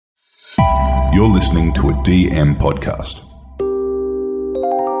You're listening to a DM podcast.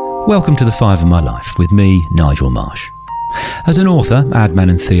 Welcome to The Five of My Life with me, Nigel Marsh. As an author, adman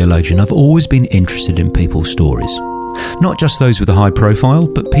and theologian, I've always been interested in people's stories. Not just those with a high profile,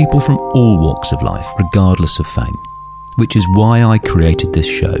 but people from all walks of life, regardless of fame. Which is why I created this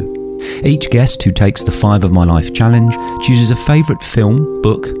show. Each guest who takes the Five of My Life challenge chooses a favourite film,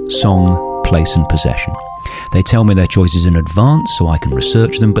 book, song, place and possession. They tell me their choices in advance so I can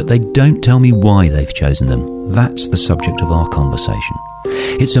research them, but they don't tell me why they've chosen them. That's the subject of our conversation.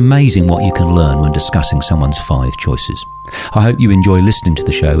 It's amazing what you can learn when discussing someone's 5 choices. I hope you enjoy listening to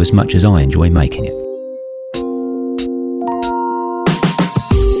the show as much as I enjoy making it.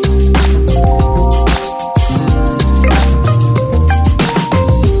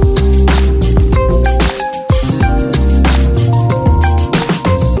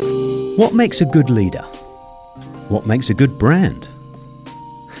 What makes a good leader? What makes a good brand?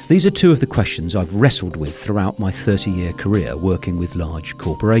 These are 2 of the questions I've wrestled with throughout my 30-year career working with large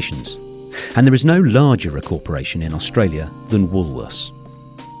corporations. And there is no larger a corporation in Australia than Woolworths.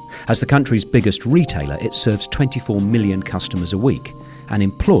 As the country's biggest retailer, it serves 24 million customers a week and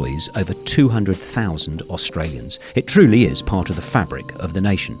employs over 200,000 Australians. It truly is part of the fabric of the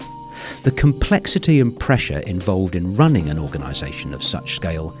nation. The complexity and pressure involved in running an organisation of such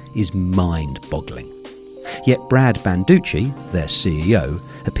scale is mind-boggling. Yet Brad Banducci, their CEO,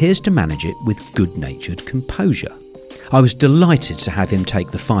 appears to manage it with good-natured composure. I was delighted to have him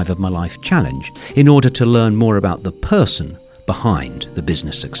take the Five of My Life challenge in order to learn more about the person behind the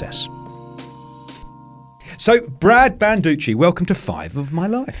business success. So, Brad Banducci, welcome to Five of My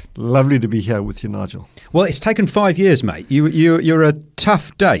Life. Lovely to be here with you, Nigel. Well, it's taken 5 years, mate. You're a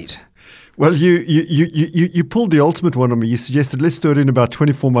tough date. Well, you pulled the ultimate one on me. You suggested let's do it in about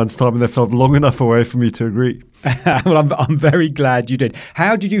 24 months' time, and that felt long enough away for me to agree. Well, I'm very glad you did.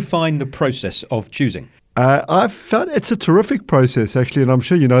 How did you find the process of choosing? I've found it's a terrific process, actually, and I'm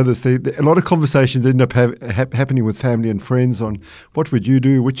sure you know this. A lot of conversations end up happening with family and friends on what would you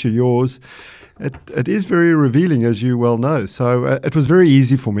do, which are yours. It is very revealing, as you well know. So it was very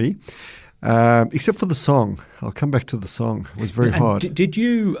easy for me. Except for the song. I'll come back to the song. It was very hard. Did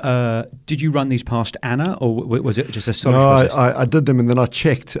you run these past Anna, or was it just a solid process? No, I did them, and then I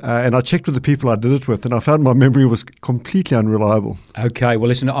checked. And I checked with the people I did it with, and I found my memory was completely unreliable. Okay, well,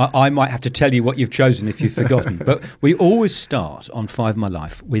 listen, I might have to tell you what you've chosen if you've forgotten. But we always start on Five of My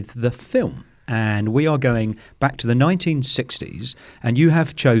Life with the film. And we are going back to the 1960s, and you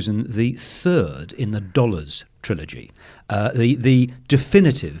have chosen the third in the Dollars trilogy, the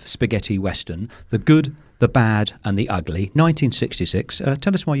definitive spaghetti western, The Good, the Bad and the Ugly, 1966.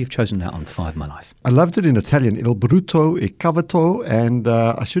 Tell us why you've chosen that on Five of My Life. I loved it in Italian, Il Brutto e Cavato, and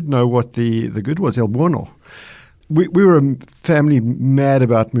I should know what the good was, Il Buono. We were a family mad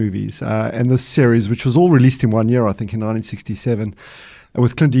about movies, and this series, which was all released in one year, I think in 1967,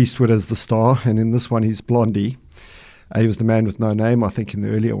 with Clint Eastwood as the star, and in this one he's Blondie. He was the man with no name, I think, in the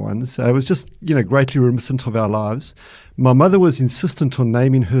earlier ones. It was just, greatly reminiscent of our lives. My mother was insistent on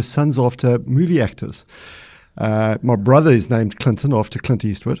naming her sons after movie actors. My brother is named Clinton after Clint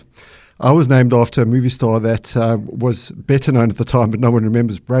Eastwood. I was named after a movie star that was better known at the time, but no one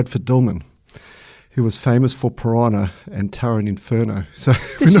remembers, Bradford Dillman, who was famous for Piranha and Taron Inferno. So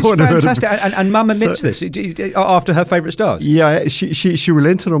this is fantastic, and Mum admits this after her favourite stars. Yeah, she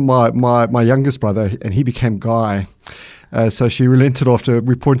relented on my youngest brother, and he became Guy. So she relented after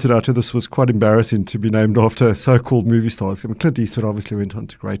we pointed out to this was quite embarrassing to be named after so-called movie stars. I mean, Clint Eastwood obviously went on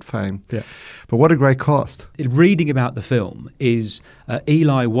to great fame. Yeah. But what a great cast. Reading about the film is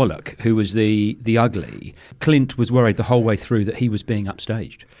Eli Wallach, who was the ugly. Clint was worried the whole way through that he was being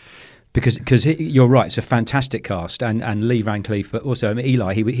upstaged. Because you're right, it's a fantastic cast, and Lee Van Cleef, but also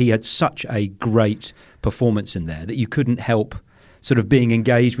Eli, he had such a great performance in there that you couldn't help sort of being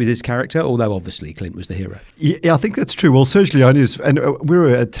engaged with his character, although obviously Clint was the hero. Yeah, I think that's true. Well, Serge Leone is, and we're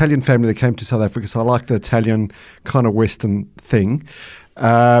an Italian family that came to South Africa, so I like the Italian kind of Western thing.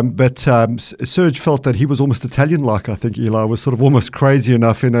 But Serge felt that he was almost Italian-like. I think Eli was sort of almost crazy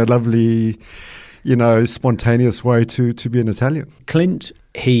enough in a lovely, spontaneous way to be an Italian. Clint,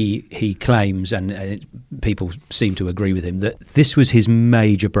 he claims, and people seem to agree with him, that this was his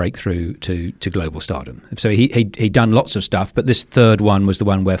major breakthrough to global stardom. So he'd done lots of stuff, but this third one was the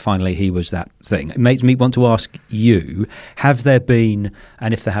one where finally he was that thing. It makes me want to ask you, have there been,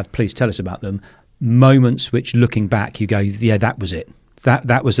 and if there have, please tell us about them, moments which looking back you go, yeah, that was it.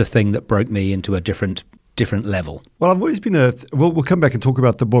 That was the thing that broke me into a different level. Well, I've always been we'll come back and talk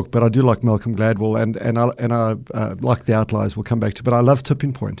about the book, but I do like Malcolm Gladwell and I like The Outliers. We'll come back to, but I love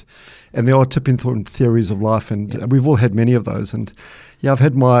Tipping Point, and there are tipping point theories of life, and we've all had many of those. And Yeah, I've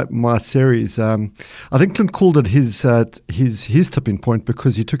had my series. I think Clint called it his tipping point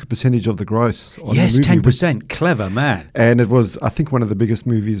because he took a percentage of the gross. On Yes, the movie, 10%. Clever man. and it was, I think, one of the biggest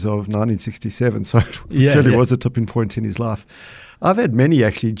movies of 1967. So it really was a tipping point in his life. I've had many,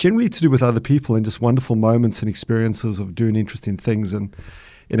 actually, generally to do with other people and just wonderful moments and experiences of doing interesting things. And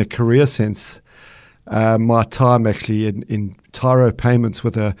in a career sense, my time actually in Tyro Payments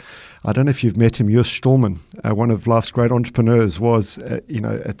with I don't know if you've met him, Joost Stallman, one of life's great entrepreneurs, was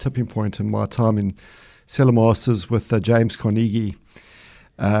a tipping point. In my time in Cellamasters with James Carnegie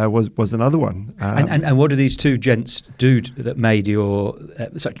was another one. And what do these two gents do that made your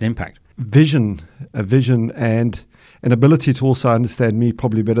such an impact? A vision, and an ability to also understand me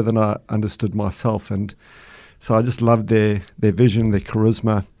probably better than I understood myself. And so I just loved their vision, their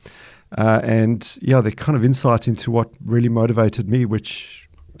charisma, and their kind of insight into what really motivated me, which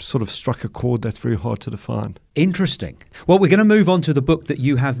sort of struck a chord that's very hard to define. Interesting. Well, we're going to move on to the book that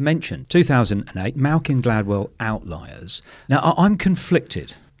you have mentioned, 2008, Malcolm Gladwell, Outliers. Now, I'm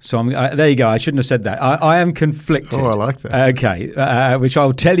conflicted. So there you go. I shouldn't have said that. I am conflicted. Oh, I like that. Okay, which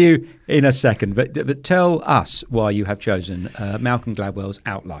I'll tell you in a second. But tell us why you have chosen Malcolm Gladwell's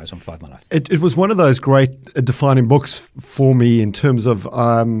Outliers on 5 My Life. It was one of those great defining books for me in terms of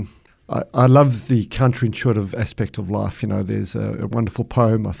I love the counterintuitive aspect of life. There's a wonderful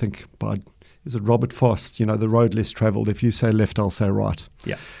poem, I think, is it Robert Frost, The Road Less Travelled. If you say left, I'll say right.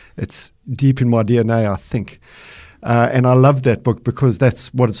 Yeah. It's deep in my DNA, I think. And I love that book because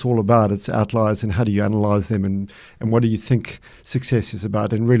that's what it's all about. It's outliers and how do you analyze them and what do you think success is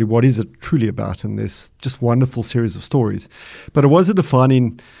about and really what is it truly about. And there's just wonderful series of stories. But it was a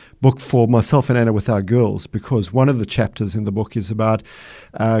defining book for myself and Anna with our girls because one of the chapters in the book is about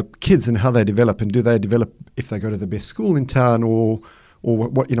kids and how they develop and do they develop if they go to the best school in town or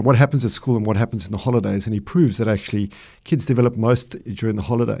what happens at school and what happens in the holidays. And he proves that actually kids develop most during the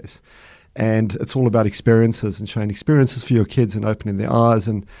holidays. And it's all about experiences and showing experiences for your kids and opening their eyes.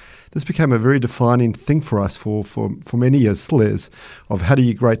 And this became a very defining thing for us for many years, still is, of how do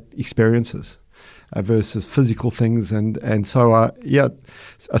you create experiences versus physical things. And so,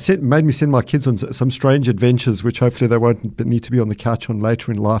 made me send my kids on some strange adventures, which hopefully they won't need to be on the couch on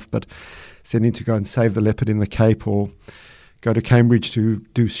later in life, but sending to go and save the leopard in the Cape or go to Cambridge to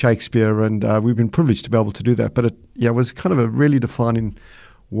do Shakespeare. And we've been privileged to be able to do that. But it was kind of a really defining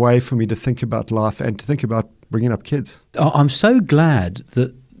way for me to think about life and to think about bringing up kids. I'm so glad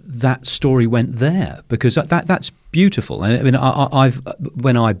that story went there because that's beautiful. I mean,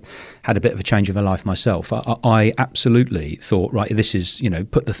 when I had a bit of a change of my life myself, I absolutely thought, right, this is,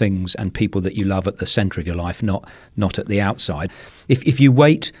 put the things and people that you love at the centre of your life, not at the outside. If you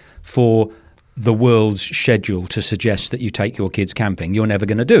wait for the world's schedule to suggest that you take your kids camping, you're never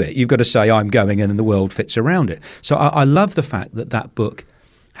going to do it. You've got to say, I'm going, and then the world fits around it. So I love the fact that book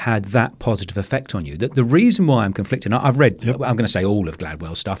had that positive effect on you. The reason why I'm conflicted, I've read, I'm going to say all of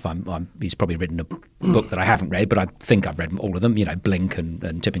Gladwell's stuff. He's probably written a book that I haven't read, but I think I've read all of them, Blink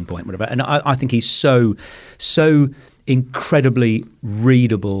and Tipping Point, whatever. And I think he's so incredibly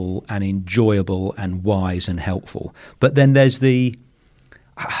readable and enjoyable and wise and helpful. But then there's the...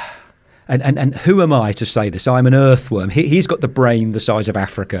 And who am I to say this? I'm an earthworm. He's got the brain the size of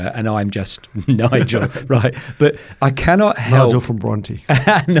Africa, and I'm just Nigel, right? But I cannot help... Nigel from Bronte.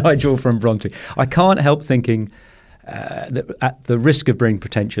 Nigel from Bronte. I can't help thinking that at the risk of being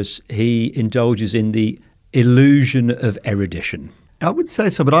pretentious, he indulges in the illusion of erudition. I would say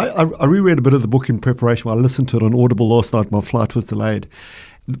so, but I reread a bit of the book in preparation. I listened to it on Audible last night. My flight was delayed.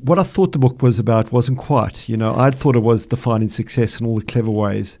 What I thought the book was about wasn't quite. I thought it was defining success in all the clever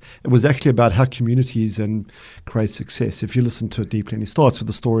ways. It was actually about how communities and create success. If you listen to it deeply, and it starts with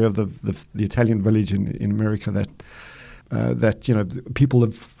the story of the Italian village in America that people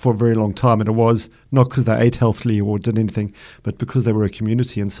lived for a very long time, and it was not because they ate healthily or did anything, but because they were a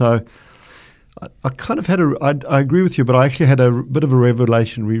community. And so I kind of I agree with you, but I actually had a bit of a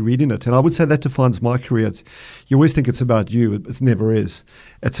revelation rereading it. And I would say that defines my career. You always think it's about you. It never is.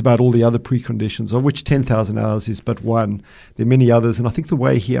 It's about all the other preconditions, of which 10,000 hours is but one. There are many others. And I think the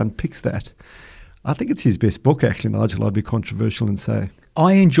way he unpicks that, I think it's his best book, actually, Nigel. I'd be controversial and say.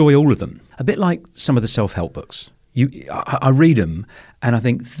 I enjoy all of them. A bit like some of the self-help books. I read them and I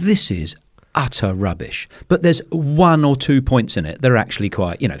think this is utter rubbish. But there's 1 or 2 points in it that are actually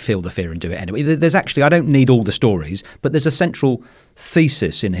quite, feel the fear and do it anyway. There's actually, I don't need all the stories, but there's a central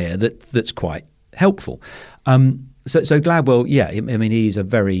thesis in here that's quite helpful. So Gladwell, he's a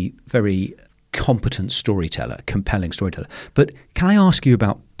very, very competent storyteller, compelling storyteller. But can I ask you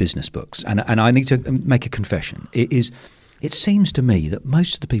about business books? And I need to make a confession. It is It seems to me that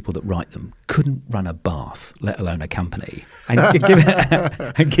most of the people that write them couldn't run a bath, let alone a company. And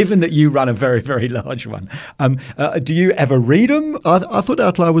given that you run a very, very large one, do you ever read them? I thought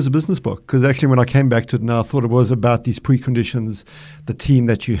Outlier was a business book, because actually when I came back to it now, I thought it was about these preconditions, the team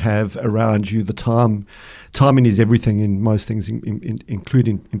that you have around you, the time. Timing is everything in most things,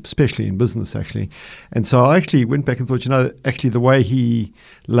 including, especially in business, actually. And so I actually went back and thought, actually the way he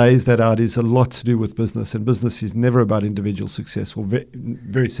lays that out is a lot to do with business. And business is never about individual success, or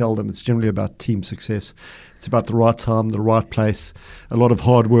very seldom. It's generally about team success. It's about the right time, the right place, a lot of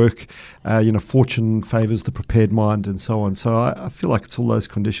hard work. Fortune favors the prepared mind, and so on. So I feel like it's all those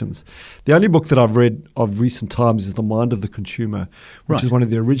conditions. The only book that I've read of recent times is The Mind of the Consumer, which is one of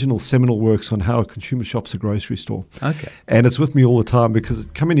the original seminal works on how a consumer shops a grocery store. Okay. And it's with me all the time, because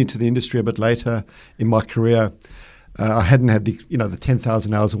coming into the industry a bit later in my career, I hadn't had the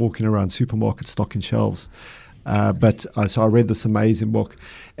 10,000 hours of walking around supermarkets stocking shelves. So I read this amazing book,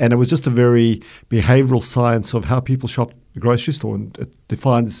 and it was just a very behavioral science of how people shop the grocery store, and it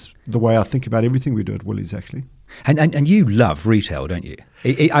defines the way I think about everything we do at Woolies, actually. And you love retail, don't you?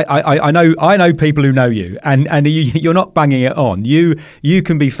 I know people who know you, and you're not banging it on. You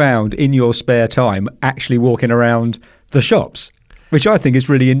can be found in your spare time actually walking around the shops, which I think is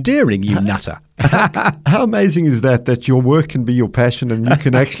really endearing, you nutter. How amazing is that your work can be your passion, and you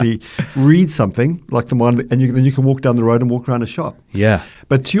can actually read something like The Mind, and then you can walk down the road and walk around a shop. Yeah.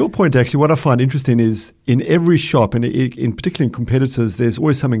 But to your point, actually, what I find interesting is in every shop, and in particular in competitors, there's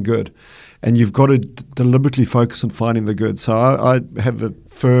always something good. And you've got to deliberately focus on finding the good. So I have a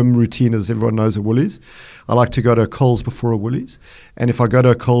firm routine, as everyone knows, at Woolies. I like to go to a Coles before a Woolies. And if I go to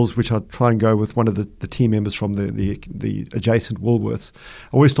a Coles, which I try and go with one of the team members from the adjacent Woolworths,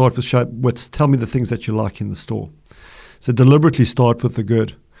 I always start with tell me the things that you like in the store. So deliberately start with the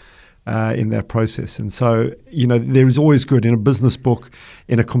good in that process. And so, there is always good in a business book,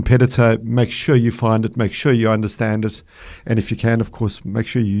 in a competitor. Make sure you find it, make sure you understand it. And if you can, of course, make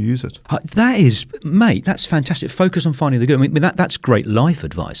sure you use it. That's fantastic. Focus on finding the good. I mean, that's great life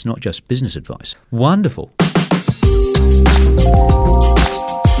advice, not just business advice. Wonderful.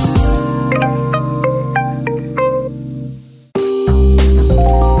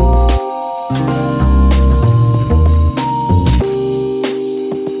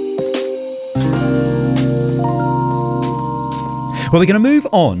 Well, we're going to move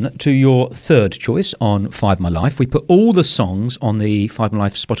on to your third choice on 5 My Life. We put all the songs on the 5 My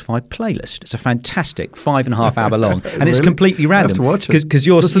Life Spotify playlist. It's a fantastic 5.5 hour long, and it's completely random. I have to watch it. Because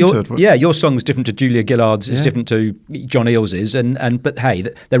your song's different to Julia Gillard's, it's different to John Eales's, but hey,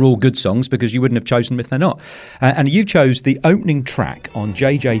 they're all good songs because you wouldn't have chosen them if they're not. And you chose the opening track on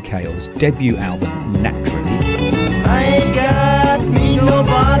J.J. Cale's debut album, Naturally. I ain't got me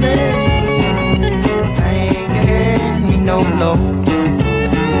nobody. I ain't got me no love.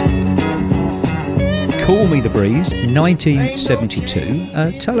 Call Me the Breeze,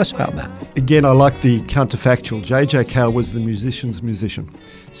 1972. Tell us about that. Again, I like the counterfactual. J.J. Cale was the musician's musician.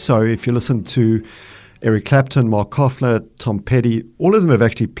 So if you listen to Eric Clapton, Mark Knopfler, Tom Petty, all of them have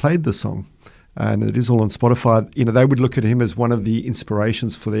actually played the song. And it is all on Spotify. They would look at him as one of the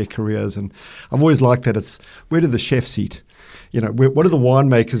inspirations for their careers. And I've always liked that. It's where do the chefs eat? What do the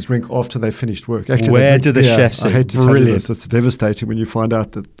winemakers drink after they've finished work? Actually, where do the chefs eat? I hate to tell you this. It's devastating when you find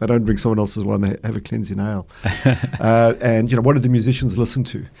out that they don't drink someone else's wine. They have a cleansing ale. And what do the musicians listen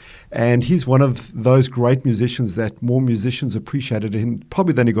to? And he's one of those great musicians that more musicians appreciated him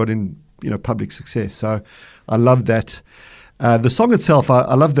probably than he got in public success. So I love that. The song itself,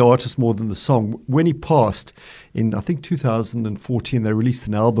 I love the artist more than the song. When he passed in, I think, 2014, they released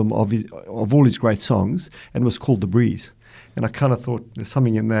an album of all his great songs, and it was called The Breeze. And I kind of thought there's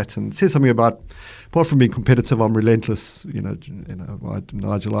something in that, and it says something about, apart from being competitive, I'm relentless.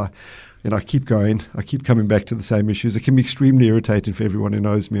 Nigel, I keep going. I keep coming back to the same issues. It can be extremely irritating for everyone who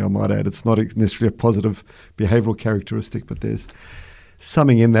knows me, I might add. It's not necessarily a positive behavioral characteristic, but there's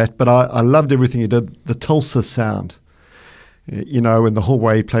something in that. But I loved everything he did. The Tulsa sound, and the whole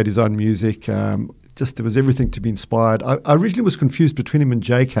way he played his own music. There was everything to be inspired. I originally was confused between him and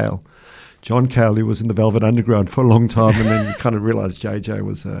J. Cale. John Cale, who was in the Velvet Underground for a long time, and then you kind of realised JJ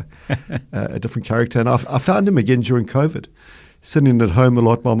was a different character. And I found him again during COVID, sitting at home a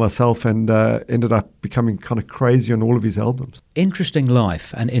lot by myself, and ended up becoming kind of crazy on all of his albums. Interesting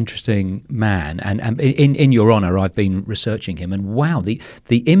life, and interesting man. And in your honour, I've been researching him, and wow, the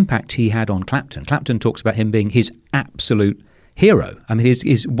impact he had on Clapton. Clapton talks about him being his absolute hero. I mean,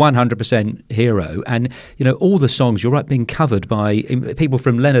 he's 100% hero. And, all the songs, you're right, being covered by people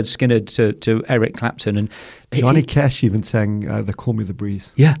from Leonard Skinner to Eric Clapton. And Johnny Cash even sang the Call Me the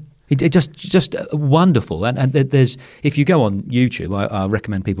Breeze. Yeah. It just wonderful. And there's, if you go on YouTube, I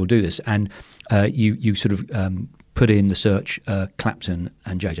recommend people do this, and you sort of put in the search Clapton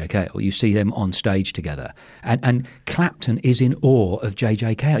and JJ Cale. You see them on stage together, and Clapton is in awe of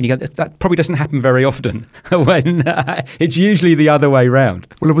JJ Cale. And you go, that probably doesn't happen very often. When it's usually the other way round.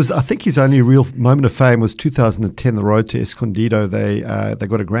 Well, it was. I think his only real moment of fame was 2010, the road to Escondido. They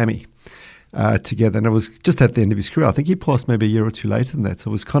got a Grammy together, and it was just at the end of his career. I think he passed maybe a year or two later than that. So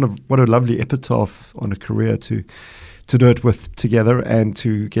it was kind of what a lovely epitaph on a career to do it with together and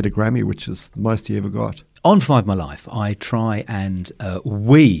to get a Grammy, which is the most he ever got. On Five My Life, I try and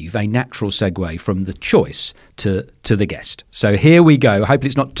weave a natural segue from the choice to the guest. So here we go. Hopefully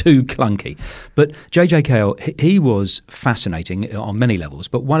it's not too clunky. But JJ Cale, he was fascinating on many levels,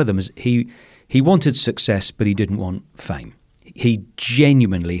 but one of them is he wanted success, but he didn't want fame. He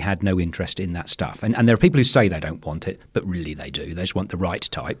genuinely had no interest in that stuff. And there are people who say they don't want it, but really they do. They just want the right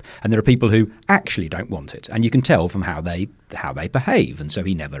type. And there are people who actually don't want it. And you can tell from how they behave. And so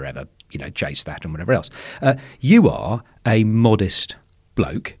he never ever, chased that and whatever else. You are a modest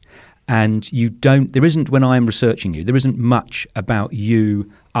bloke, and there isn't, when I'm researching you, there isn't much about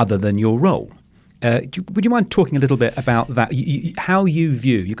you other than your role. Would you mind talking a little bit about that? How you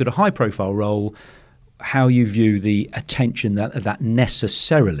view, you've got a high profile role, how you view the attention that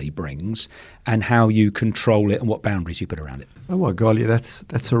necessarily brings, and how you control it and what boundaries you put around it. Oh my golly,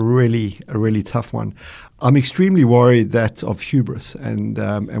 that's a really tough one. I'm extremely worried that of hubris, and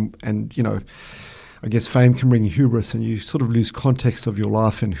I guess fame can bring hubris, and you sort of lose context of your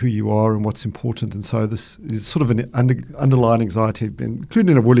life and who you are and what's important. And so this is sort of an underlying anxiety,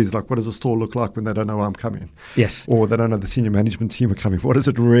 including at Woolies, like what does a store look like when they don't know I'm coming? Yes. Or they don't know the senior management team are coming. What does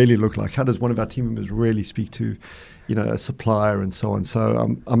it really look like? How does one of our team members really speak to, a supplier and so on?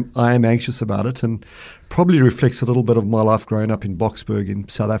 So I am anxious about it, and probably reflects a little bit of my life growing up in Boksburg in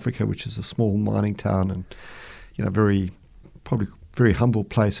South Africa, which is a small mining town and, very humble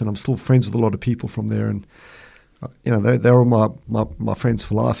place, and I'm still friends with a lot of people from there, and they're all my friends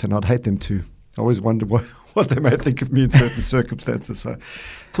for life, and I'd hate them to. I always wonder what they may think of me in certain circumstances. So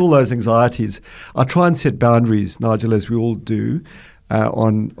it's all those anxieties. I try and set boundaries, Nigel, as we all do,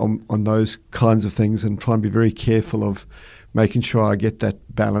 on those kinds of things, and try and be very careful of making sure I get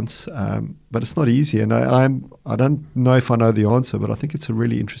that balance. But it's not easy, and I don't know if I know the answer, but I think it's a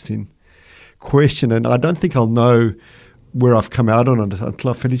really interesting question, and I don't think I'll know where I've come out on it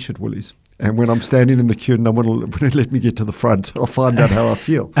until I finish at Woolies. And when I'm standing in the queue and no one will let me get to the front, I'll find out how I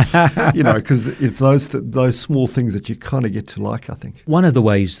feel. Because it's those small things that you kind of get to like, I think. One of the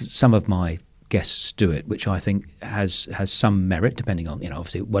ways that some of my guests do it, which I think has some merit, depending on,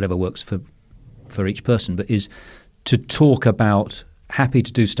 obviously whatever works for each person, but is to talk about, happy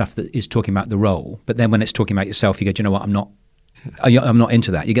to do stuff that is talking about the role, but then when it's talking about yourself, you go, do you know what, I'm not into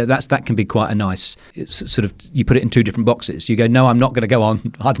that. You go, that can be quite a nice, it's sort of, you put it in two different boxes. You go, no, I'm not going to go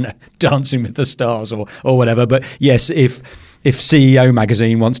on, I don't know, Dancing with the Stars or whatever. But yes, if CEO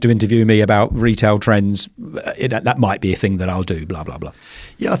magazine wants to interview me about retail trends, that might be a thing that I'll do, blah, blah, blah.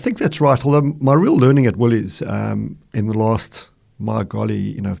 Yeah, I think that's right. Although my real learning at Woolies in the last, my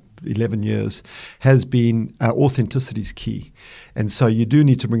golly, 11 years has been authenticity is key. And so you do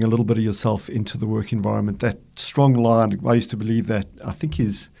need to bring a little bit of yourself into the work environment. That strong line, I used to believe that, I think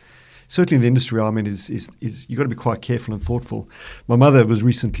is, certainly in the industry I'm in, is you've got to be quite careful and thoughtful. My mother was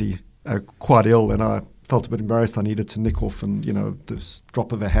recently quite ill, and I felt a bit embarrassed. I needed to nick off and, this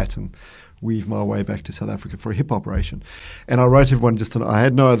drop of a hat and weave my way back to South Africa for a hip operation. And I wrote everyone I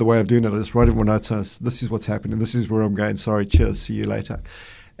had no other way of doing it. I just wrote everyone notes. This is what's happening. This is where I'm going. Sorry, cheers, see you later.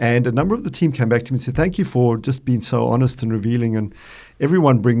 And a number of the team came back to me and said, thank you for just being so honest and revealing. And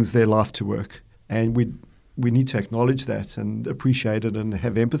everyone brings their life to work. And we need to acknowledge that and appreciate it and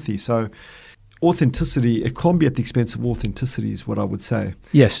have empathy. So authenticity, it can't be at the expense of authenticity is what I would say.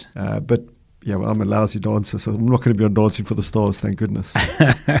 Yes. But I'm a lousy dancer, so I'm not going to be on Dancing for the Stars, thank goodness.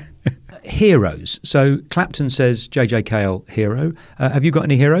 Heroes. So Clapton says JJ Cale, hero. Have you got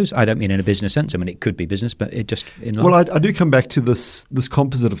any heroes? I don't mean in a business sense. I mean, it could be business, but it just in life. Well, I do come back to this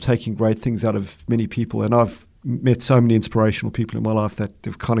composite of taking great things out of many people, and I've met so many inspirational people in my life that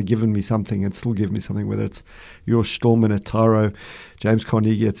have kind of given me something and still give me something, whether it's Josh Stallman at Tyro, James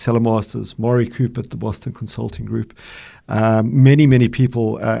Carnegie at Cellamasters, Maury Coop at the Boston Consulting Group, many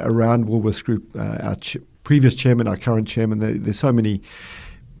people around Woolworths Group, our previous chairman, our current chairman. There's so many.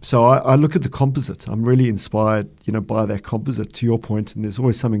 So I look at the composite. I'm really inspired, by that composite, to your point, and there's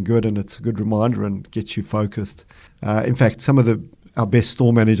always something good, and it's a good reminder and gets you focused. In fact, some of the our best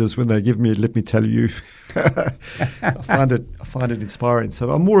store managers when they give me, let me tell you. I find it inspiring.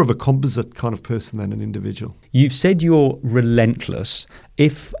 So I'm more of a composite kind of person than an individual. You've said you're relentless.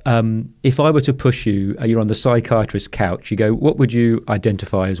 If I were to push you, you're on the psychiatrist's couch, you go, what would you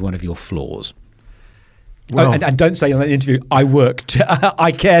identify as one of your flaws? Well, and don't say on that interview, I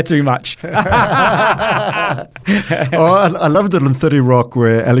I care too much. I loved it on 30 Rock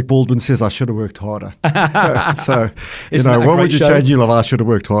where Alec Baldwin says, I should have worked harder. So, what would you change in your life? I should have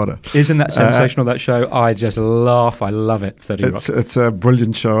worked harder. Isn't that sensational, that show? I just laugh. I love it, 30 Rock. It's a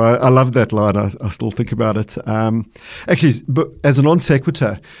brilliant show. I love that line. I still think about it. Actually, but as a non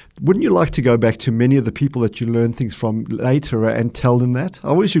sequitur, wouldn't you like to go back to many of the people that you learn things from later and tell them that? I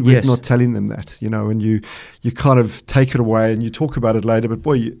always regret not telling them that, and you kind of take it away and you talk about it later. But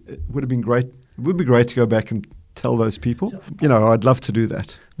boy, it would have been great. It would be great to go back and tell those people. I'd love to do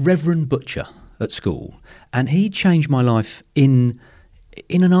that. Reverend Butcher at school, and he changed my life in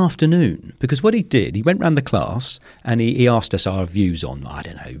an afternoon, because what he did, he went round the class and he asked us our views on, I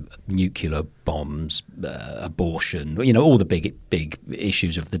don't know, nuclear bombs, abortion, all the big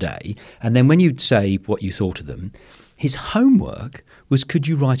issues of the day. And then when you'd say what you thought of them, his homework was, could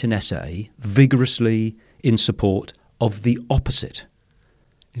you write an essay vigorously in support of the opposite?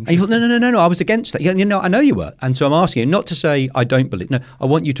 And you thought, no, I was against that. I know you were. And so I'm asking you not to say, I don't believe. No, I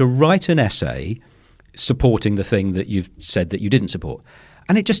want you to write an essay supporting the thing that you've said that you didn't support.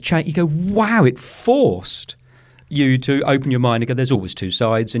 And it just changed. You go, wow, it forced you to open your mind and go, there's always two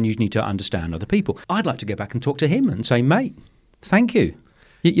sides and you need to understand other people. I'd like to go back and talk to him and say, mate, thank you.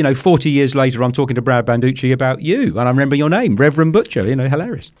 40 years later, I'm talking to Brad Banducci about you, and I remember your name, Reverend Butcher.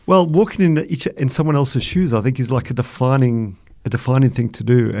 Hilarious. Well, walking in someone else's shoes, I think, is like a defining thing to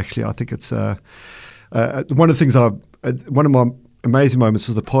do. Actually, I think it's one of the things. One of my amazing moments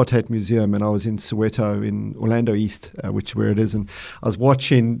was the Apartheid Museum, and I was in Soweto in Orlando East, where it is, and I was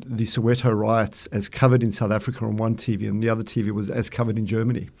watching the Soweto riots as covered in South Africa on one TV, and the other TV was as covered in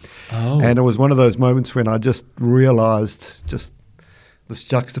Germany. Oh. And it was one of those moments when I just realized this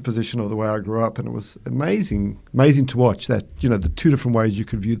juxtaposition of the way I grew up, and it was amazing to watch that, the two different ways you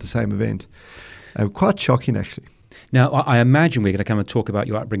could view the same event. Quite shocking, actually. Now, I imagine we're going to come and talk about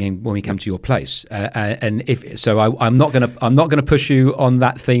your upbringing when we come to your place, and if so, I'm not going to push you on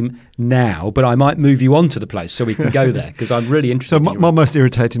that theme now, but I might move you on to the place so we can go there, because I'm really interested. So my most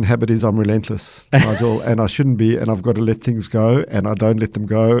irritating habit is I'm relentless, Nigel, and I shouldn't be, and I've got to let things go, and I don't let them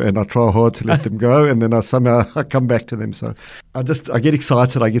go, and I try hard to let them go, and then I come back to them. So I get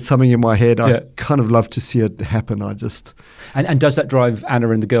excited, I get something in my head, I kind of love to see it happen. And does that drive Anna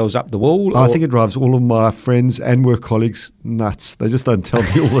and the girls up the wall? I think it drives all of my friends and work colleagues nuts. They just don't tell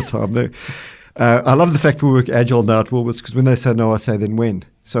me all the time. I love the fact we work agile now at Woolworths, because when they say no, I say then when.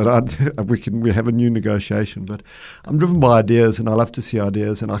 So we have a new negotiation. But I'm driven by ideas, and I love to see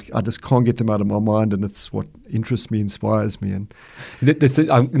ideas, and I just can't get them out of my mind, and it's what interests me, inspires me. And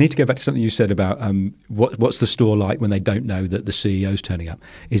I need to go back to something you said about what's the store like when they don't know that the CEO's turning up.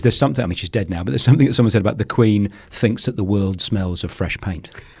 Is there something, I mean, she's dead now, but there's something that someone said about the Queen thinks that the world smells of fresh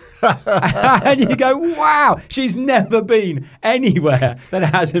paint. And you go, wow, she's never been anywhere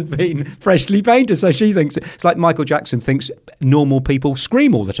that hasn't been freshly painted. So she thinks, it's like Michael Jackson thinks normal people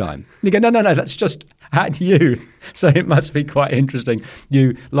scream all the time. And you go, no, that's just at you. So it must be quite interesting.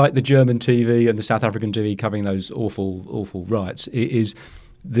 You, like the German TV and the South African TV covering those awful riots, this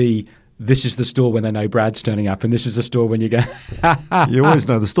is the store when they know Brad's turning up, and this is the store when you go. You always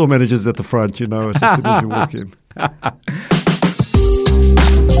know. The store manager's at the front, it as soon as you walk in.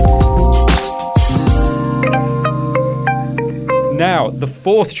 Now, the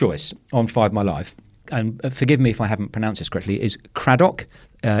fourth choice on Five My Life, and forgive me if I haven't pronounced this correctly, is Cradock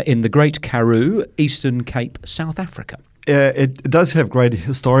in the Great Karoo, Eastern Cape, South Africa. It does have great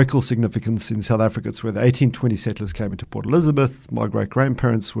historical significance in South Africa. It's where the 1820 settlers came into Port Elizabeth. My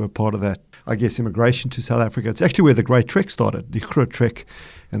great-grandparents were part of that, immigration to South Africa. It's actually where the Great Trek started, the Groot Trek,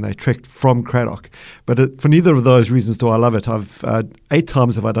 and they trekked from Cradock. But for neither of those reasons do I love it. 8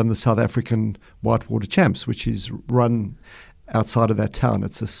 times have I done the South African Whitewater Champs, which is run outside of that town.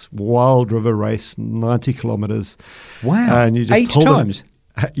 It's this wild river race, 90 kilometers. Wow, and you just 8 times?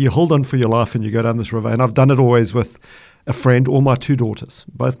 You hold on for your life and you go down this river. And I've done it always with a friend or my 2 daughters.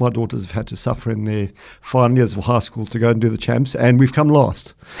 Both my daughters have had to suffer in their final years of high school to go and do the champs, and we've come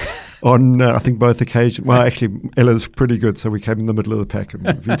last on, I think, both occasions. Well, actually, Ella's pretty good, so we came in the middle of the pack, and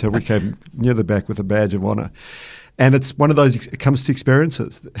Vito, we came near the back with a badge of honor. And it's one of those, it comes to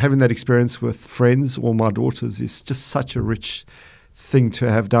experiences. Having that experience with friends or my daughters is just such a rich thing to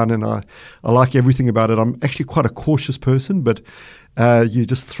have done, and I like everything about it. I'm actually quite a cautious person, but you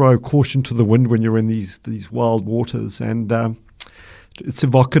just throw caution to the wind when you're in these wild waters. And it's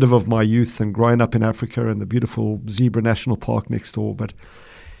evocative of my youth and growing up in Africa and the beautiful Zebra National Park next door. But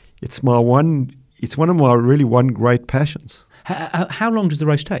it's one of my really one great passions. How long does the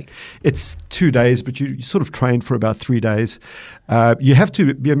race take? It's 2 days, but you sort of train for about 3 days. You have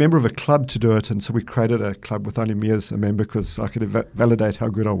to be a member of a club to do it, and so we created a club with only me as a member because I could validate how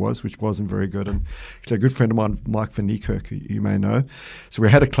good I was, which wasn't very good. And actually a good friend of mine, Mike van Niekerk, who you may know. So we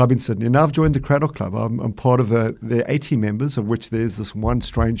had a club in Sydney. Now I've joined the Cradle Club. I'm part of the 80 members, of which there's this one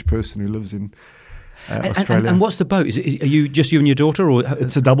strange person who lives in Australia. And what's the boat? Are you just you and your daughter? Or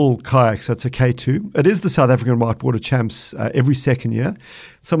it's a double kayak, so it's a K2. It is the South African Whitewater Champs every second year.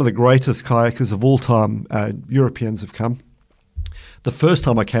 Some of the greatest kayakers of all time, Europeans, have come. The first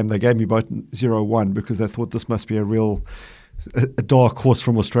time I came, they gave me boat 01 because they thought this must be a dark horse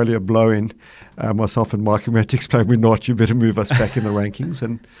from Australia blowing. Myself and Mike, and we had to explain we're not. You better move us back in the rankings.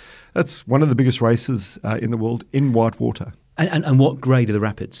 And that's one of the biggest races in the world in whitewater. And what grade are the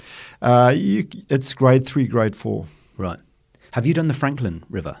rapids? It's grade 3, grade 4. Right. Have you done the Franklin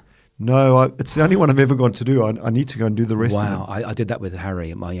River? No, it's the only one I've ever gone to do. I need to go and do the rest of them. Wow, I did that with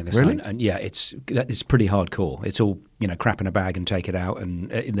Harry, my youngest Really? son. And yeah, it's pretty hardcore. It's all, crap in a bag and take it out, and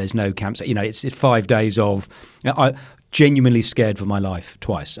there's no campsite. It's 5 days of... I genuinely scared for my life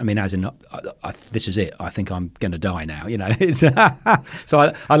twice. I mean, as in, this is it. I think I'm going to die now.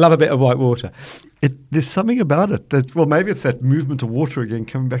 So I love a bit of white water. There's something about it. Maybe it's that movement of water again,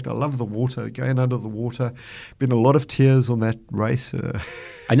 coming back. I love the water, going under the water. Been a lot of tears on that race.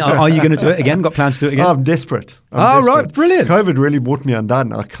 And are you going to do it again? Got plans to do it again? I'm desperate. Right, brilliant. COVID really brought me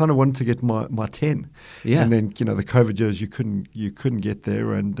undone. I kind of wanted to get my 10. Yeah. And then, the COVID years, you couldn't get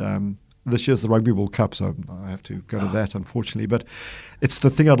there. And this year's the Rugby World Cup, so I have to go to that, unfortunately. But it's the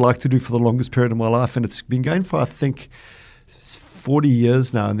thing I'd like to do for the longest period of my life. And it's been going for, I think, 40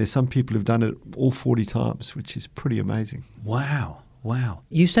 years now, and there's some people who've done it all 40 times, which is pretty amazing. Wow.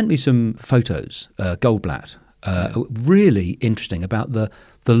 You sent me some photos, Goldblatt, really interesting about the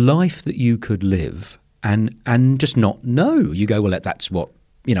life that you could live and just not know. You go, well, that's what,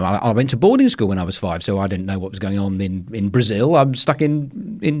 I went to boarding school when I was 5, so I didn't know what was going on in Brazil. I'm stuck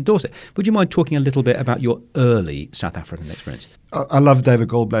in Dorset. Would you mind talking a little bit about your early South African experience? I love David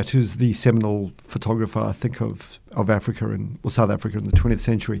Goldblatt, who's the seminal photographer, I think, of Africa or South Africa in the 20th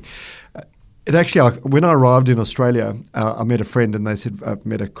century. When I arrived in Australia, I met a friend, and they said, I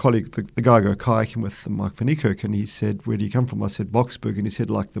met a colleague, the guy I go kayaking with, Mike van Niekerk, and he said, where do you come from? I said, Boksburg. And he said,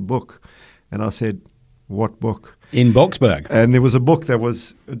 like the book. And I said, what book? In Boksburg. And there was a book that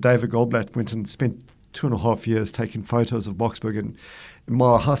was, David Goldblatt went and spent 2.5 years taking photos of Boksburg in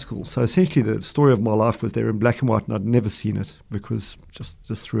my high school. So essentially the story of my life was there in black and white, and I'd never seen it because just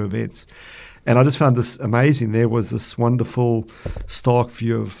through events. And I just found this amazing. There was this wonderful, stark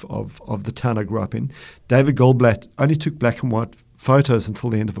view of the town I grew up in. David Goldblatt only took black and white photos until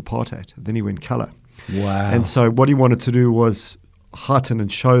the end of apartheid. Then he went colour. Wow. And so what he wanted to do was heighten and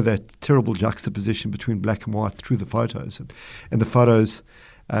show that terrible juxtaposition between black and white through the photos. And the photos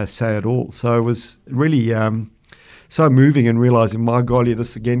say it all. So it was really so moving, and realising, my golly,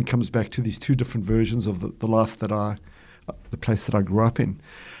 this again comes back to these two different versions of the life the place that I grew up in.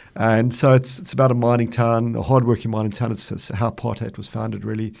 And so it's about a mining town, a hard-working mining town. It's how apartheid was founded,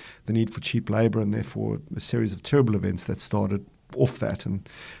 really, the need for cheap labour, and therefore a series of terrible events that started off that and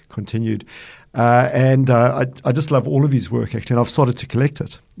continued. I just love all of his work, actually, and I've started to collect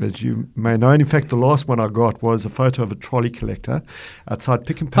it, as you may know. And in fact, the last one I got was a photo of a trolley collector outside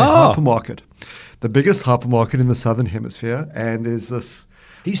Pick and Pay hypermarket, the biggest hypermarket in the Southern Hemisphere. And there's this...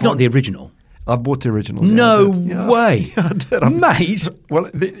 He's not the original. I bought the original. No way. I did. Mate. Well,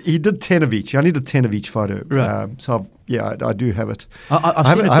 he did 10 of each. I needed 10 of each photo. Right. I do have it. I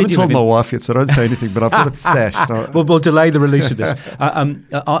haven't told my wife yet, so don't say anything, but I've got it stashed. We'll delay the release of this.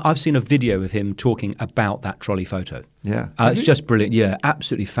 I've seen a video of him talking about that trolley photo. Yeah. It's just brilliant. Yeah,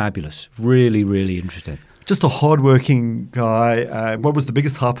 absolutely fabulous. Really, really interesting. Just a hard-working guy. What was the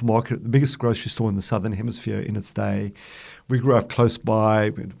biggest hypermarket, the biggest grocery store in the Southern Hemisphere in its day. We grew up close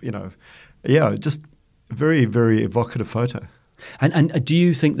by, Yeah, just a very, very evocative photo. And do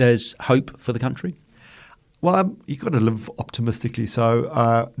you think there's hope for the country? Well, you've got to live optimistically. So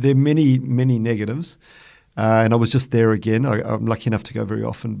there are many, many negatives. And I was just there again. I'm lucky enough to go very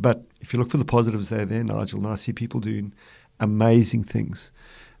often. But if you look for the positives, they're there, Nigel. And I see people doing amazing things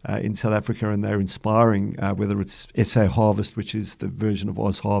in South Africa, and they're inspiring, whether it's SA Harvest, which is the version of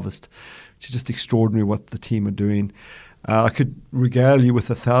Oz Harvest, which is just extraordinary what the team are doing. I could regale you with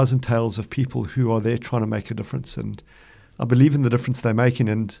 1,000 tales of people who are there trying to make a difference, and I believe in the difference they're making.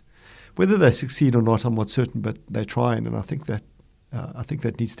 And whether they succeed or not, I'm not certain, but they're trying, and I think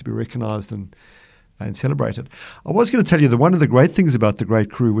that needs to be recognised and and celebrate it. I was going to tell you that one of the great things about the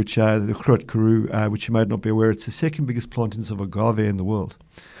Great Karoo, the Groot Karoo, which you might not be aware, it's the second biggest plantains of agave in the world.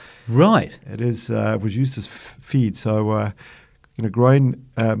 Right. It was used as feed. So,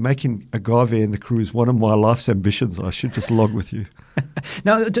 making agave in the Karoo is one of my life's ambitions. I should just log with you.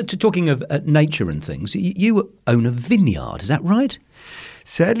 Now, talking of nature and things, you own a vineyard, is that right?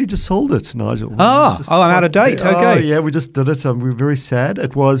 Sadly, just sold it, Nigel. I'm out of date. Okay. Oh, yeah, we just did it. We were very sad.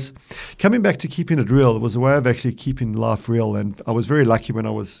 It was coming back to keeping it real. It was a way of actually keeping life real. And I was very lucky when I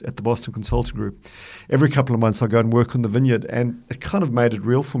was at the Boston Consulting Group. Every couple of months, I go and work on the vineyard, and it kind of made it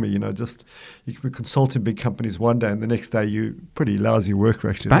real for me. You can be consulting big companies one day, and the next day you're pretty lousy worker.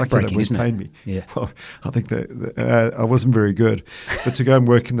 Actually, backbreaking, isn't it? Paid me. Yeah. Well, I think that I wasn't very good, but to go and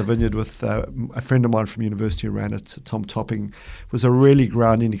work in the vineyard with a friend of mine from university who ran it, Tom Topping, was a really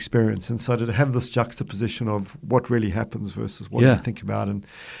grounding experience. And so to have this juxtaposition of what really happens versus what you think about, and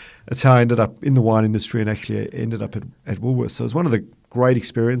it's how I ended up in the wine industry and actually ended up at Woolworths. So it was one of the great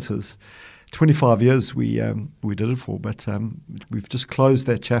experiences. 25 years we did it for, but we've just closed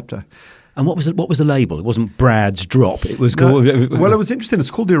that chapter. And what was the label? It wasn't Brad's Drop. It was called. It was interesting.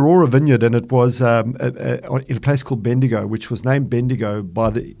 It's called the Aurora Vineyard, and it was in a place called Bendigo, which was named Bendigo by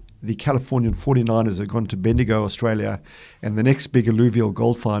the Californian 49ers had gone to Bendigo, Australia, and the next big alluvial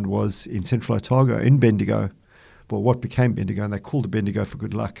gold find was in Central Otago, in Bendigo. Well, what became Bendigo, and they called it Bendigo for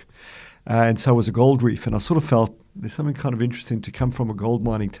good luck. And so it was a gold reef, and I sort of felt there's something kind of interesting to come from a gold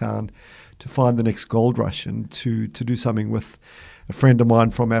mining town to find the next gold rush and to do something with a friend of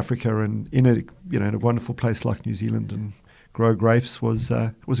mine from Africa and in a wonderful place like New Zealand and grow grapes was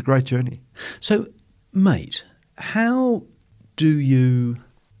a great journey. So, mate, how do you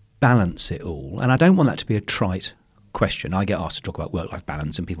balance it all? And I don't want that to be a trite question. I get asked to talk about work-life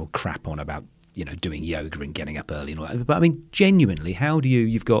balance and people crap on about doing yoga and getting up early and all that. But I mean, genuinely, how do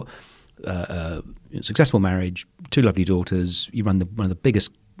you've got a successful marriage, 2 lovely daughters, you run one of the biggest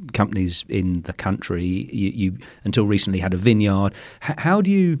companies in the country, you until recently had a vineyard. How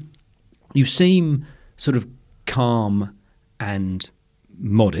do you seem sort of calm and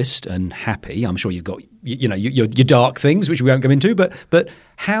modest and happy. I'm sure you've got your dark things, which we won't go into, but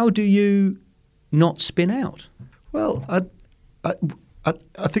how do you not spin out? Well, I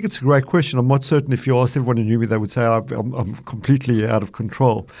think it's a great question. I'm not certain if you asked everyone who knew me, they would say I'm completely out of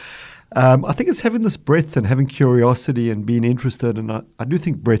control. I think it's having this breadth and having curiosity and being interested. And I do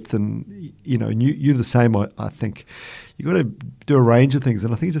think breadth and, you're the same, I think. You've got to do a range of things.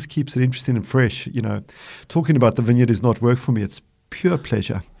 And I think it just keeps it interesting and fresh. Talking about the vineyard is not work for me. It's pure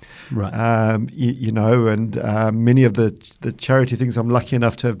pleasure. Right. And many of the charity things I'm lucky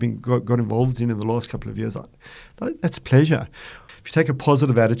enough to have got involved in the last couple of years, that's pleasure. If you take a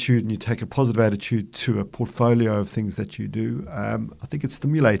positive attitude and you take a positive attitude to a portfolio of things that you do, I think it's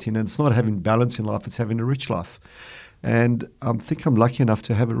stimulating, and it's not having balance in life, it's having a rich life. And I think I'm lucky enough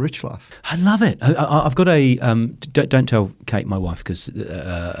to have a rich life. I love it. I've got a don't tell Kate, my wife, because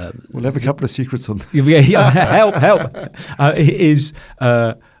we'll have a couple of secrets on that. Yeah, help. It is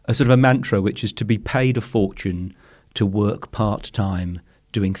a sort of a mantra, which is to be paid a fortune to work part-time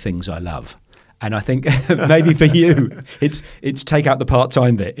doing things I love. And I think maybe for you, it's take out the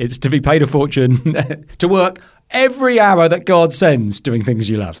part-time bit. It's to be paid a fortune to work every hour that God sends doing things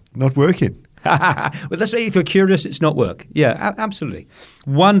you love. Not working. Well, that's if you're curious, it's not work. Yeah, absolutely.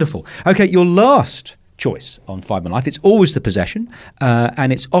 Wonderful. Okay, your last choice on Five My Life. It's always the possession,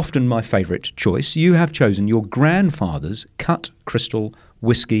 and it's often my favourite choice. You have chosen your grandfather's cut crystal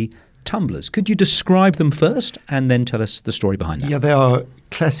whiskey tumblers. Could you describe them first and then tell us the story behind them? Yeah, they are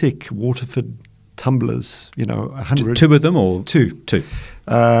classic Waterford tumblers, 100. Two of them or? Two.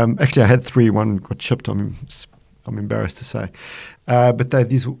 Actually, I had 3. One got chipped, I'm embarrassed to say. But they're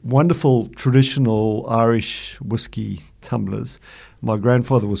these wonderful traditional Irish whiskey tumblers. My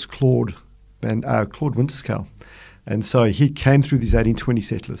grandfather was Claude Winterscale. And so he came through these 1820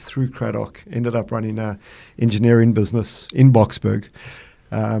 settlers, through Craddock, ended up running an engineering business in Boxburg.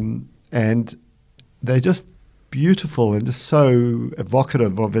 And they're just beautiful and just so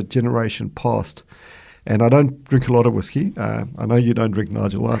evocative of a generation past. And I don't drink a lot of whiskey. I know you don't drink,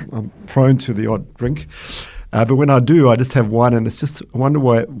 Nigel. I'm prone to the odd drink. But when I do, I just have one, and it's just a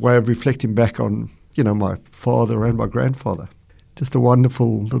wonderful way of reflecting back on, my father and my grandfather. Just a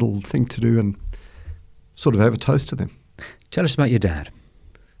wonderful little thing to do and sort of have a toast to them. Tell us about your dad.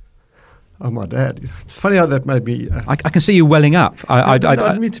 Oh, my dad. It's funny how that made me... I can see you welling up. I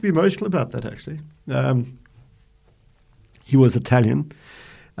didn't mean to be emotional about that, actually. He was Italian.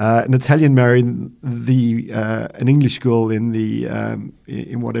 An Italian married an English girl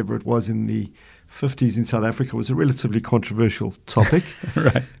in whatever it was in the 50s in South Africa. Was a relatively controversial topic.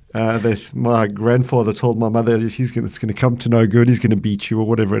 Right. There's my grandfather told my mother it's going to come to no good. He's going to beat you or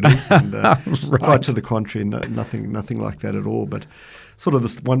whatever it is. And, quite to the contrary, nothing like that at all. But sort of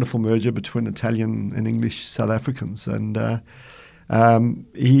this wonderful merger between Italian and English South Africans. And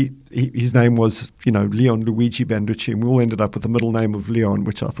his name was, Leon Luigi Banducci, and we all ended up with the middle name of Leon,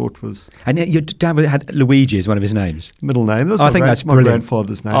 which I thought was... And yet your dad had Luigi as one of his names? Middle name. That was that's my brilliant.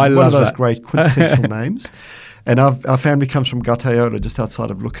 grandfather's name. I one love of those that. great quintessential names. And our family comes from Gattaiola, just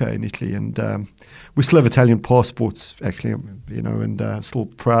outside of Lucca in Italy. And we still have Italian passports, actually, and still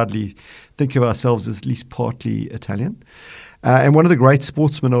proudly think of ourselves as at least partly Italian. And one of the great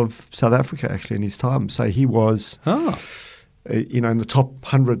sportsmen of South Africa, actually, in his time. So he was... in the top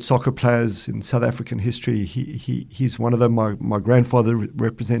 100 soccer players in South African history, he's one of them. My grandfather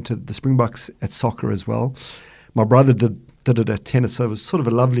represented the Springboks at soccer as well. My brother did it at tennis, so it was sort of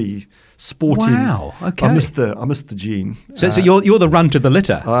a lovely sporting. Wow, okay. I missed the gene. So you're the runt of the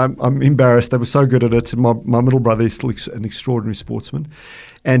litter. I'm embarrassed. They were so good at it. My middle brother is still an extraordinary sportsman,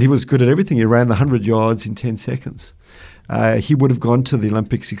 and he was good at everything. He ran the 100 yards in 10 seconds. He would have gone to the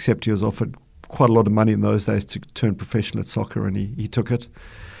Olympics, except he was offered quite a lot of money in those days to turn professional at soccer, and he took it.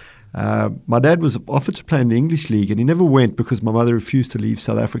 My dad was offered to play in the English league, and he never went because my mother refused to leave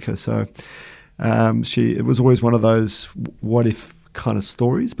South Africa. So it was always one of those what if kind of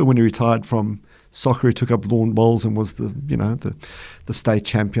stories. But when he retired from soccer, he took up lawn bowls and was the state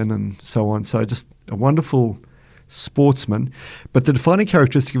champion and so on. So just a wonderful sportsman. But the defining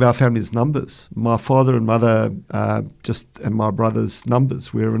characteristic of our family is numbers. My father and mother and my brother's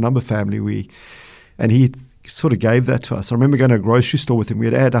numbers. We're a number family. And he sort of gave that to us. I remember going to a grocery store with him.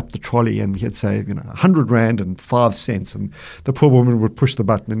 We'd add up the trolley and he'd say, 100 Rand and 5 cents. And the poor woman would push the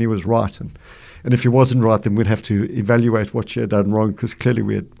button and he was right. And if he wasn't right, then we'd have to evaluate what she had done wrong, because clearly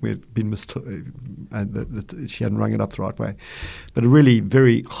we had been and that she hadn't rung it up the right way. But a really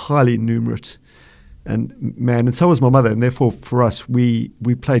very highly numerate and so was my mother, and therefore for us we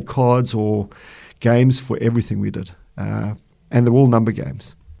played cards or games for everything we did, and they were all number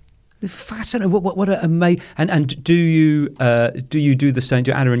games. Fascinating. What an amazing. And do you do the same?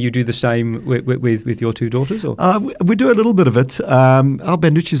 Do Anna and you do the same with your two daughters? Or we do a little bit of it. Our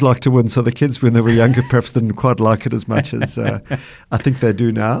Banducci's like to win, so the kids when they were younger perhaps didn't quite like it as much as I think they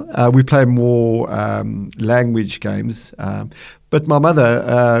do now. We play more language games. But my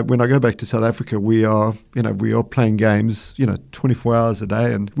mother, when I go back to South Africa, we are playing games, 24 hours a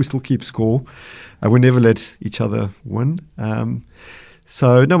day, and we still keep score. We never let each other win.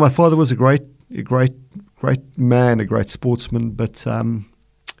 So no, my father was a great man, a great sportsman. But there's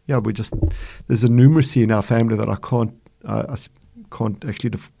a numeracy in our family that I can't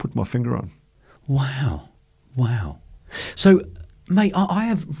actually put my finger on. Wow. So, mate, I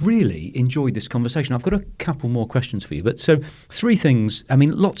have really enjoyed this conversation. I've got a couple more questions for you. But so 3 things,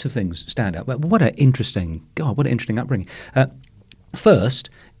 lots of things stand out. But what an interesting upbringing. First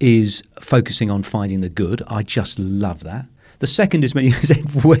is focusing on finding the good. I just love that. The second is when you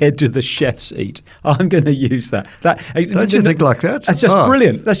said, where do the chefs eat? I'm going to use that. Don't you think like that? That's just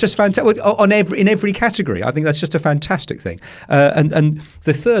brilliant. That's just fantastic. In every category, I think that's just a fantastic thing. And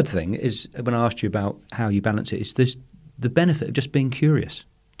the third thing is, when I asked you about how you balance it, is the benefit of just being curious.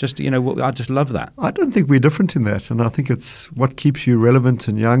 I just love that. I don't think we're different in that, and I think it's what keeps you relevant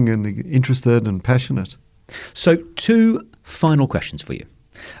and young and interested and passionate. So 2 final questions for you.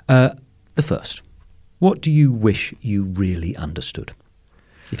 The first, what do you wish you really understood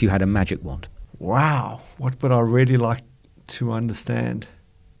if you had a magic wand? Wow, what would I really like to understand?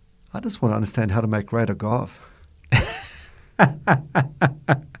 I just want to understand how to make great agave.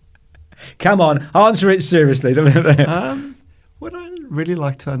 Come on, answer it seriously. What I really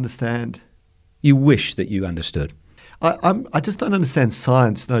like to understand. You wish that you understood. I just don't understand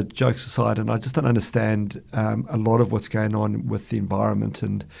science, no, jokes aside, and I just don't understand a lot of what's going on with the environment,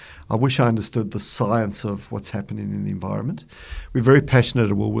 and I wish I understood the science of what's happening in the environment. We're very passionate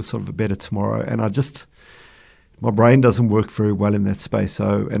at Woolworths sort of a better tomorrow, and my brain doesn't work very well in that space,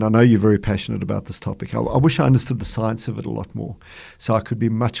 and I know you're very passionate about this topic. I wish I understood the science of it a lot more, so I could be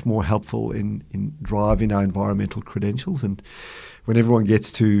much more helpful in driving our environmental credentials. And when everyone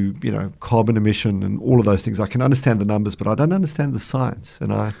gets to, carbon emission and all of those things, I can understand the numbers, but I don't understand the science.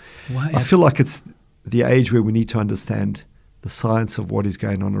 And I feel like it's the age where we need to understand the science of what is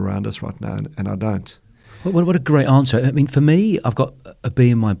going on around us right now, and I don't. What a great answer. For me, I've got a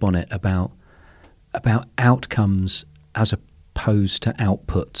bee in my bonnet about outcomes as opposed to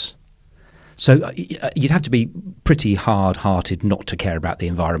outputs. So you'd have to be pretty hard-hearted not to care about the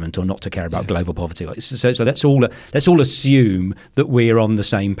environment or not to care about global poverty. So let's all assume that we're on the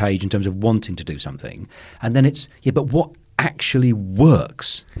same page in terms of wanting to do something. And then but what actually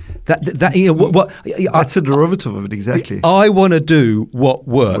works. That you know, what That's a derivative of it, exactly. I want to do what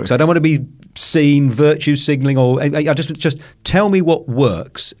works. I don't want to be seen virtue signaling, or I just tell me what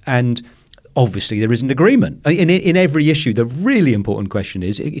works. And obviously there isn't agreement in every issue. The really important question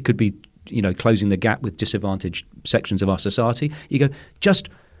is, it could be, you know, closing the gap with disadvantaged sections of our society. You go, just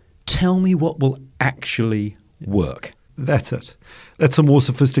tell me what will actually work. That's it. That's a more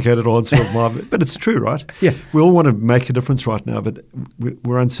sophisticated answer of mine, but it's true, right? Yeah. We all want to make a difference right now, but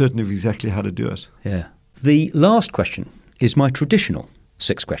we're uncertain of exactly how to do it. Yeah. The last question is my traditional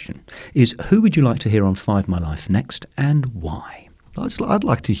sixth question, is who would you like to hear on 5 My Life next, and why? I'd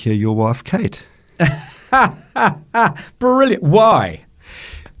like to hear your wife, Kate. Brilliant. Why?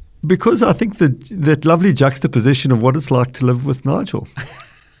 Because I think that lovely juxtaposition of what it's like to live with Nigel.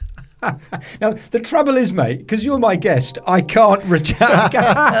 Now, the trouble is, mate, because you're my guest, I can't reject.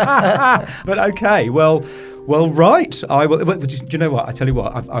 But okay, well, right. I will. Do you know what? I tell you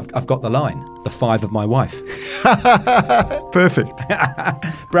what. I've got the line. The 5 of my wife. Perfect.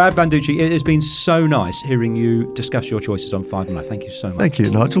 Brad Banducci, it has been so nice hearing you discuss your choices on 5 My Life. Thank you so much. Thank you,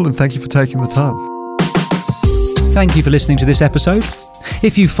 Nigel, and thank you for taking the time. Thank you for listening to this episode.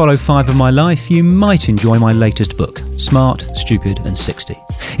 If you follow 5 of My Life, you might enjoy my latest book, Smart, Stupid and 60.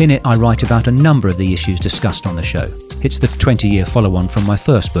 In it, I write about a number of the issues discussed on the show. It's the 20-year follow-on from my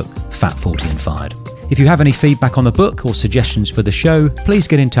first book, Fat, 40 and Fired. If you have any feedback on the book or suggestions for the show, please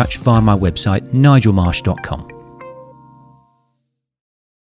get in touch via my website, nigelmarsh.com.